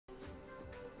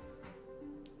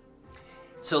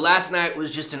So last night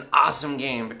was just an awesome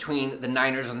game between the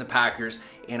Niners and the Packers,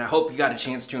 and I hope you got a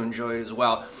chance to enjoy it as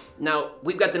well. Now,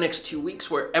 we've got the next 2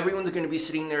 weeks where everyone's going to be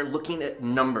sitting there looking at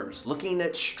numbers, looking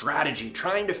at strategy,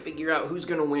 trying to figure out who's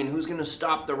going to win, who's going to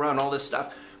stop the run, all this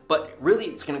stuff. But really,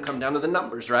 it's going to come down to the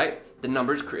numbers, right? The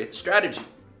numbers create the strategy.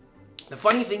 The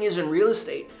funny thing is, in real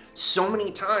estate, so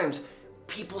many times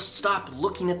people stop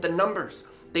looking at the numbers.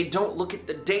 They don't look at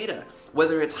the data,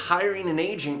 whether it's hiring an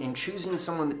agent and choosing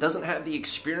someone that doesn't have the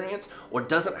experience or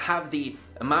doesn't have the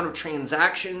amount of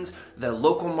transactions, the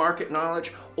local market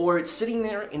knowledge, or it's sitting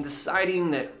there and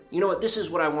deciding that, you know what, this is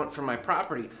what I want for my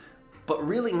property, but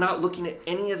really not looking at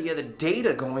any of the other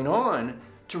data going on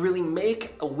to really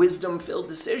make a wisdom-filled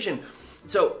decision.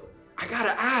 So I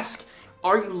gotta ask,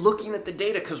 are you looking at the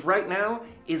data? Because right now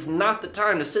is not the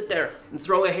time to sit there and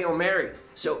throw a Hail Mary.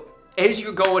 So as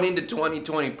you're going into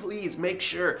 2020, please make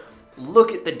sure,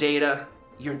 look at the data,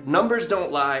 your numbers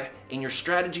don't lie, and your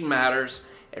strategy matters,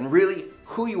 and really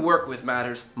who you work with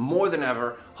matters more than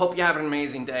ever. Hope you have an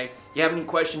amazing day. If you have any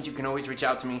questions, you can always reach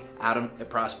out to me,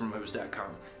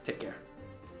 Adam@prospermoves.com. Take care.